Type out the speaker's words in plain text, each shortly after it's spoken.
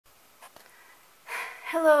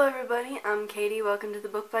Hello everybody, I'm Katie, welcome to the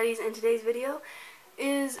Book Buddies, and today's video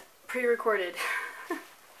is pre-recorded.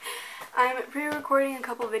 I'm pre-recording a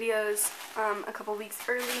couple videos a couple weeks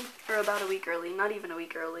early, or about a week early, not even a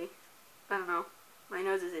week early. I don't know, my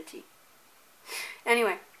nose is itchy.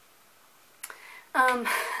 Anyway,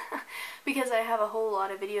 because I have a whole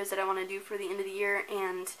lot of videos that I want to do for the end of the year,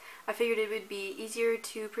 and I figured it would be easier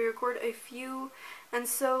to pre-record a few, and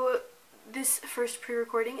so this first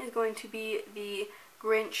pre-recording is going to be the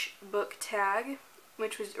Grinch book tag,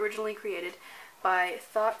 which was originally created by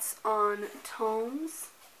Thoughts on Tomes.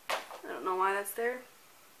 I don't know why that's there.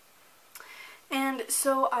 And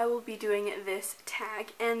so I will be doing this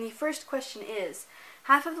tag, and the first question is,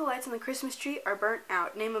 half of the lights on the Christmas tree are burnt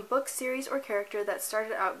out. Name a book, series, or character that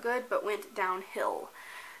started out good but went downhill.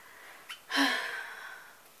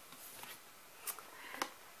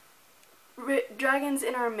 Dragons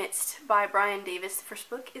in Our Midst by Brian Davis. The first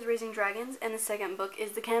book is Raising Dragons, and the second book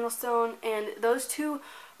is The Candlestone, and those two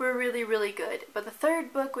were really, really good. But the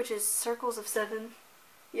third book, which is Circles of Seven,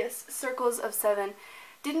 yes, Circles of Seven,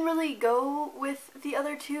 didn't really go with the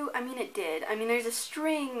other two. I mean, it did. I mean, there's a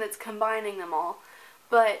string that's combining them all,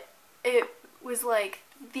 but it was like,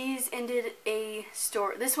 these ended a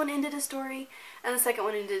story, this one ended a story, and the second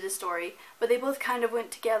one ended a story, but they both kind of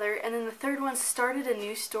went together, and then the third one started a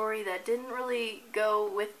new story that didn't really go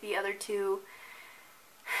with the other two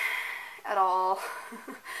at all.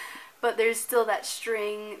 But there's still that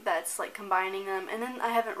string that's like combining them, and then I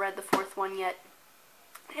haven't read the fourth one yet.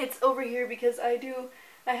 It's over here because I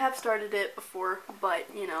have started it before,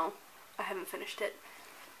 but you know, I haven't finished it.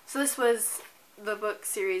 So this was the book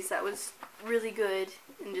series that was really good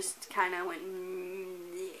and just kind of went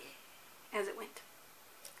as it went.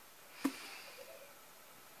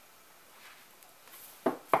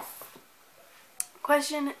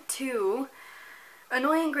 Question 2.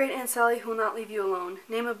 Annoying Great Aunt Sally who will not leave you alone.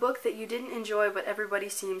 Name a book that you didn't enjoy but everybody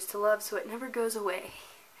seems to love, so it never goes away.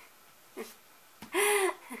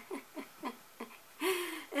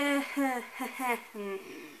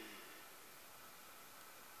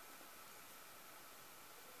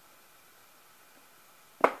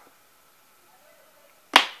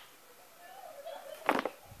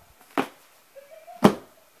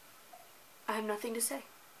 I have nothing to say.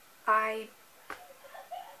 I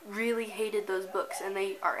really hated those books, and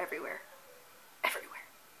they are everywhere. Everywhere.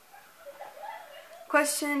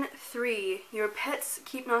 Question 3. Your pets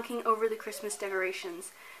keep knocking over the Christmas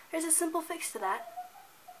decorations. There's a simple fix to that.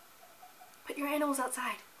 Put your animals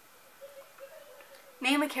outside.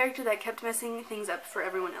 Name a character that kept messing things up for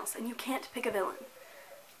everyone else, and you can't pick a villain.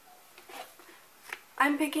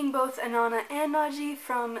 I'm picking both Inanna and Najee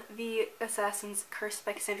from The Assassin's Curse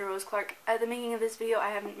by Cassandra Rose Clark. At the beginning of this video, I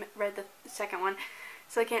haven't read the second one,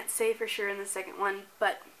 so I can't say for sure in the second one,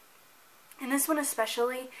 but in this one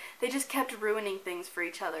especially, they just kept ruining things for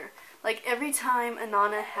each other. Like, every time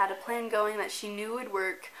Inanna had a plan going that she knew would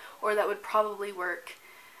work, or that would probably work,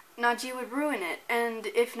 Najee would ruin it. And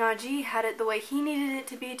if Najee had it the way he needed it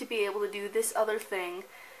to be able to do this other thing,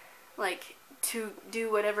 like, to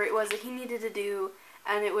do whatever it was that he needed to do,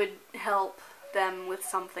 and it would help them with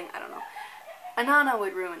something, I don't know, Inanna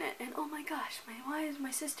would ruin it. And oh my gosh, why is my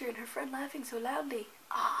sister and her friend laughing so loudly?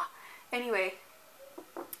 Anyway,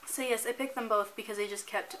 so yes, I picked them both because they just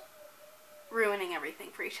kept ruining everything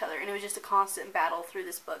for each other, and it was just a constant battle through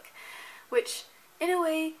this book, which in a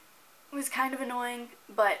way was kind of annoying,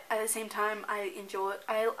 but at the same time I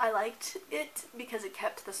liked it because it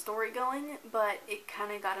kept the story going, but it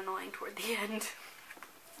kind of got annoying toward the end.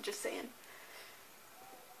 Just saying.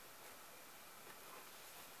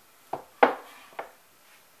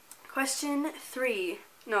 Question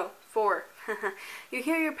 4. You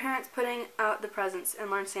hear your parents putting out the presents and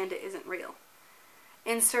learn Santa isn't real.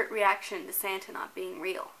 Insert reaction to Santa not being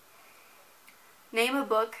real. Name a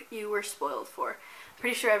book you were spoiled for.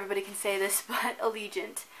 Pretty sure everybody can say this, but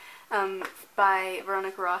Allegiant by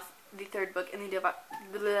Veronica Roth, the third book in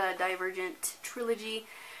the Divergent trilogy.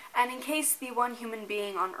 And in case the one human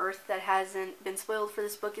being on Earth that hasn't been spoiled for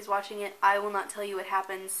this book is watching it, I will not tell you what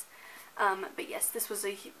happens. But yes, this was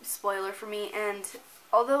a spoiler for me, and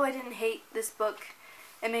although I didn't hate this book,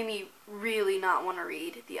 it made me really not want to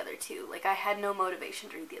read the other two. Like, I had no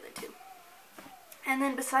motivation to read the other two. And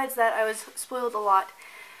then besides that, I was spoiled a lot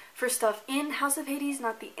for stuff in House of Hades,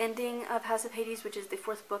 not the ending of House of Hades, which is the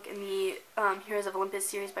fourth book in the Heroes of Olympus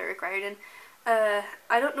series by Rick Riordan. I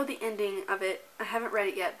don't know the ending of it. I haven't read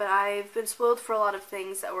it yet, but I've been spoiled for a lot of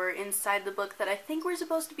things that were inside the book that I think were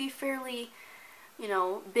supposed to be fairly, you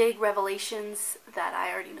know, big revelations that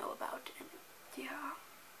I already know about. And yeah,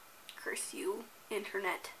 curse you,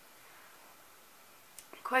 internet.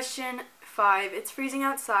 Question 5. It's freezing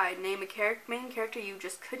outside. Name a main character you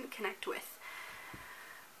just couldn't connect with.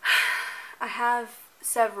 I have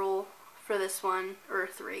several for this one, or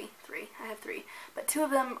three. I have 3. But 2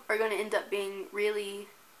 of them are going to end up being really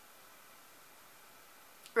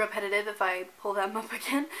repetitive if I pull them up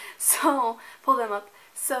again. So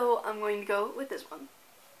I'm going to go with this one.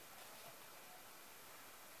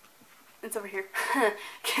 It's over here.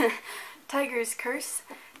 Tiger's Curse.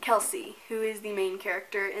 Kelsey, who is the main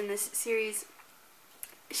character in this series,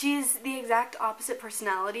 she's the exact opposite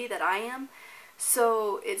personality that I am,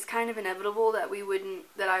 so it's kind of inevitable that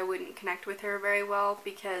I wouldn't connect with her very well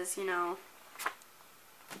because, you know,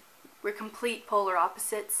 we're complete polar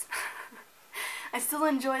opposites. I still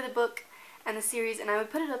enjoy the book and the series, and I would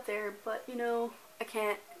put it up there, but, you know, I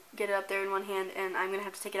can't get it up there in one hand, and I'm going to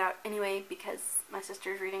have to take it out anyway because my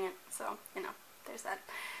sister's reading it, so, you know, there's that.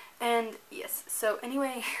 And, yes, so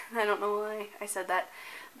anyway, I don't know why I said that,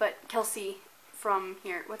 but Kelsey from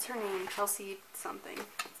here, what's her name? Kelsey something.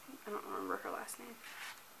 I don't remember her last name.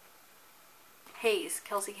 Hayes.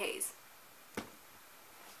 Kelsey Hayes.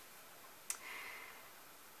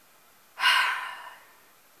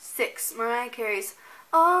 Six. Mariah Carey's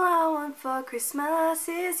All I Want for Christmas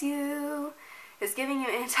Is You is giving you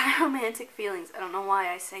anti-romantic feelings. I don't know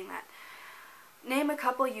why I sang that. Name a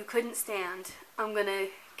couple you couldn't stand.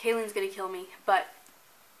 Kaylin's gonna kill me, but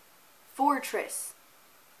Fortress.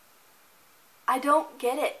 I don't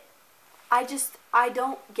get it. I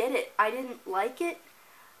don't get it. I didn't like it.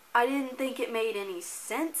 I didn't think it made any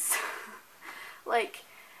sense. Like,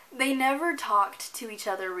 they never talked to each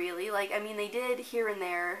other really. Like, I mean, they did here and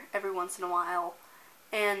there every once in a while,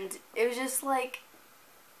 and it was just like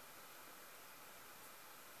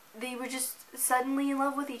they were just suddenly in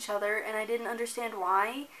love with each other, and I didn't understand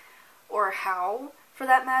why or how. For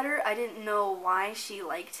that matter, I didn't know why she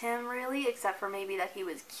liked him, really, except for maybe that he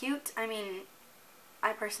was cute. I mean,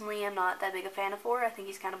 I personally am not that big a fan of Thor. I think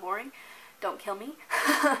he's kind of boring. Don't kill me.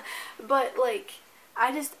 But, like,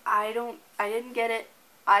 I didn't get it.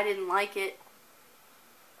 I didn't like it.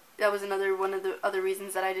 That was one of the other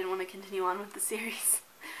reasons that I didn't want to continue on with the series.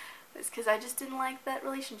 It's because I just didn't like that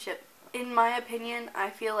relationship. In my opinion, I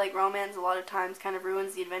feel like romance a lot of times kind of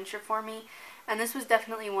ruins the adventure for me. And this was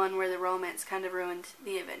definitely one where the romance kind of ruined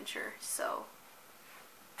the adventure. So,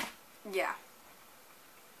 yeah.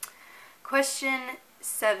 Question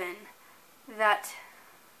 7. That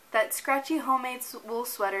scratchy homemade wool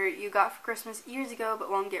sweater you got for Christmas years ago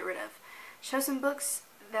but won't get rid of. Show some books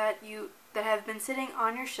that have been sitting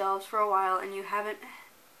on your shelves for a while and you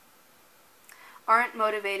aren't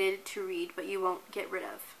motivated to read but you won't get rid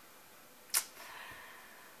of.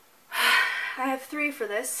 I have 3 for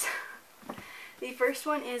this. The first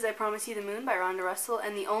one is I Promise You the Moon by Rhonda Russell,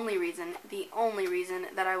 and the only reason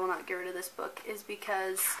that I will not get rid of this book is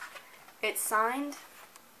because it's signed.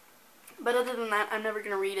 But other than that, I'm never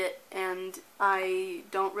going to read it, and I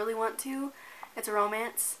don't really want to. It's a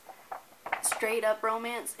romance. Straight up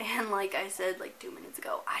romance, and like I said like 2 minutes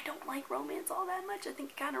ago, I don't like romance all that much. I think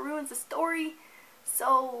it kind of ruins the story.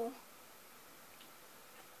 So,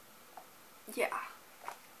 yeah.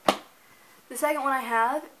 The second one I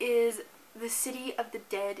have is The City of the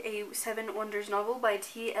Dead, a 7 Wonders novel by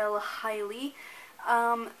T.L. Hiley.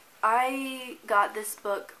 I got this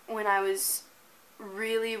book when I was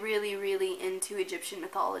really into Egyptian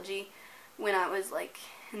mythology, when I was like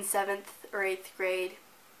in 7th or 8th grade.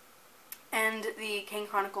 And the Kane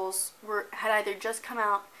Chronicles had either just come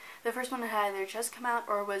out, the first one had either just come out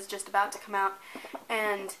or was just about to come out,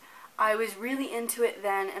 and I was really into it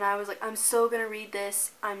then, and I was like, I'm so gonna read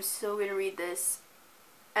this,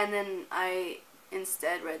 and then I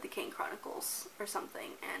instead read the Kane Chronicles or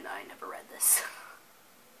something, and I never read this.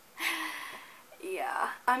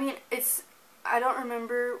 Yeah, I mean, I don't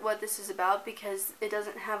remember what this is about because it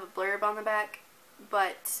doesn't have a blurb on the back,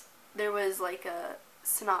 but there was like a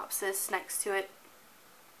synopsis next to it,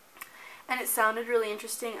 and it sounded really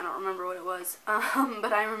interesting. I don't remember what it was,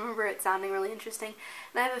 but I remember it sounding really interesting,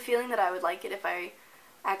 and I have a feeling that I would like it if I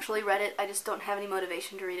actually read it. I just don't have any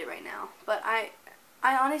motivation to read it right now, but I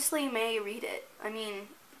honestly may read it. I mean,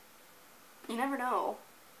 you never know.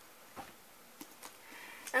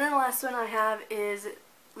 And then the last one I have is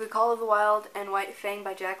The Call of the Wild and White Fang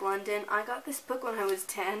by Jack London. I got this book when I was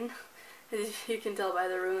 10, as you can tell by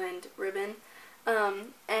the ruined ribbon.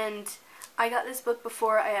 And I got this book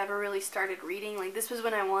before I ever really started reading. Like, this was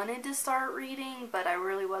when I wanted to start reading, but I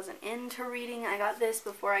really wasn't into reading. I got this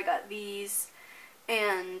before I got these,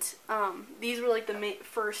 and these were like the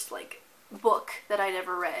first like book that I'd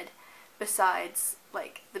ever read, besides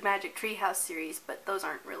like the Magic Treehouse series, but those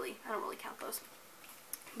aren't really, I don't really count those.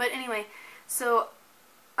 But anyway, so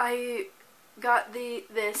I got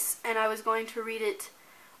this, and I was going to read it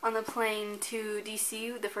on the plane to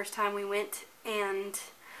DC the first time we went, and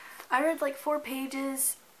I read like 4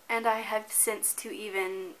 pages, and I have since to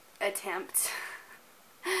even attempt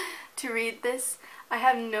to read this. I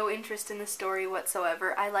have no interest in the story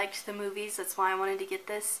whatsoever. I liked the movies, that's why I wanted to get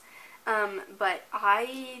this, but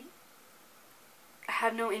I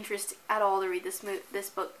have no interest at all to read this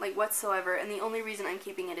book, like, whatsoever, and the only reason I'm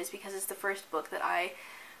keeping it is because it's the first book that I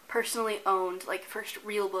personally owned, like, first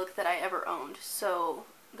real book that I ever owned, so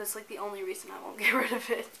that's, like, the only reason I won't get rid of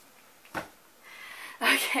it.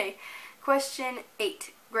 Okay, question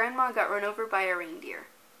 8. Grandma got run over by a reindeer.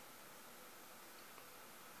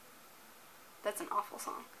 That's an awful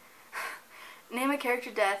song. Name a character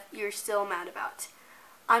death you're still mad about.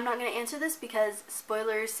 I'm not going to answer this because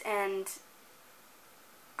spoilers, and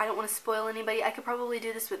I don't want to spoil anybody. I could probably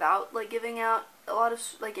do this without, like, giving out a lot of,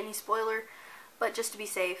 like, any spoiler, but just to be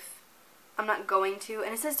safe, I'm not going to.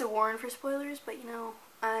 And it says to warn for spoilers, but, you know,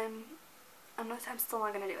 I'm still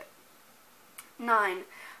not going to do it. 9.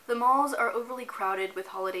 The malls are overly crowded with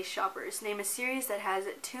holiday shoppers. Name a series that has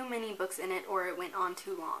too many books in it or it went on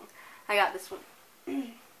too long. I got this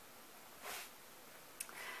one.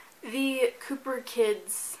 The Cooper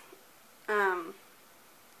Kids,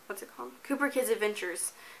 what's it called? Cooper Kids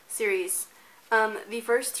Adventures series. The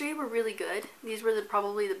first 3 were really good. These were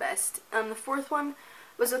probably the best. The 4th one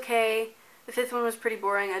was okay. The 5th one was pretty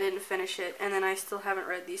boring. I didn't finish it, and then I still haven't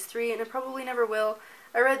read these 3, and I probably never will.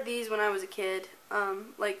 I read these when I was a kid,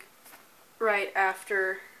 like, right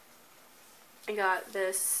after I got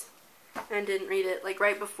this, and didn't read it, like,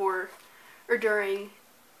 right before, or during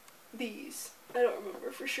these. I don't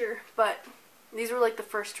remember for sure, but these were, like, the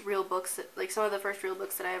first real books, like, some of the first real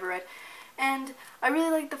books that I ever read, and I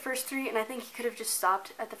really liked the first 3, and I think he could have just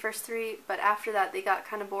stopped at the first 3, but after that they got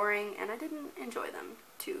kind of boring, and I didn't enjoy them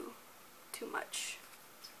too much.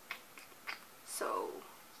 So,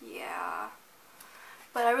 yeah.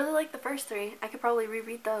 But I really like the first 3. I could probably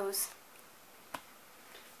reread those.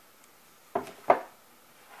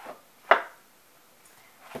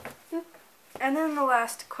 And then the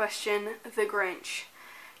last question, the Grinch.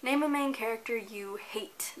 Name a main character you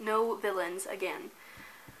hate. No villains again.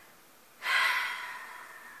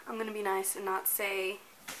 I'm going to be nice and not say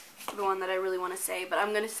the one that I really want to say, but I'm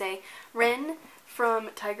going to say Ren from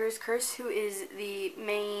Tiger's Curse, who is the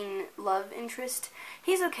main love interest.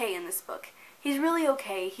 He's okay in this book. He's really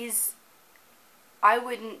okay. I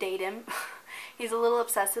wouldn't date him. He's a little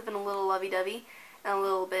obsessive and a little lovey-dovey and a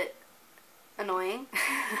little bit annoying.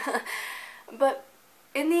 But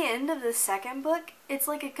in the end of the second book, it's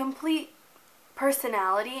like a complete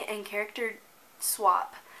personality and character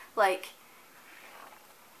swap. Like,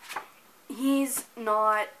 he's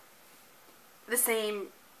not the same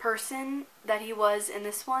person that he was in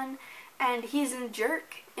this one, and he's a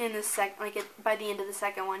jerk in the by the end of the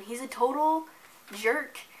second one. He's a total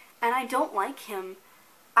jerk, and I don't like him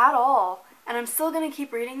at all. And I'm still going to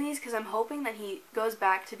keep reading these because I'm hoping that he goes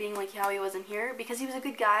back to being like how he was in here, because he was a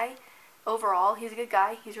good guy. Overall, he's a good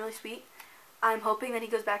guy. He's really sweet. I'm hoping that he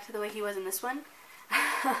goes back to the way he was in this one.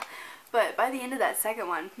 But by the end of that second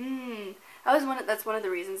one, that's one of the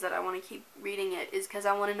reasons that I want to keep reading it, is because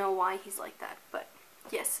I want to know why he's like that. But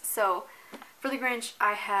yes, so for the Grinch,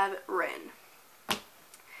 I have Ren.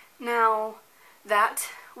 Now, that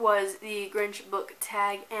was the Grinch book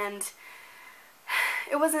tag, and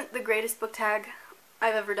it wasn't the greatest book tag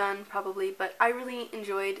I've ever done, probably, but I really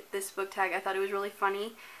enjoyed this book tag. I thought it was really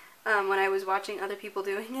funny when I was watching other people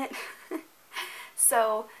doing it.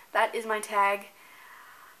 So, that is my tag.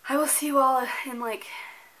 I will see you all in like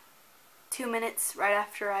 2 minutes right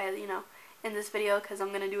after I, end this video, because I'm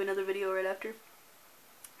going to do another video right after.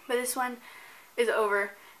 But this one is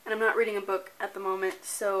over, and I'm not reading a book at the moment,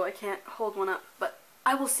 so I can't hold one up, but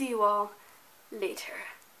I will see you all later.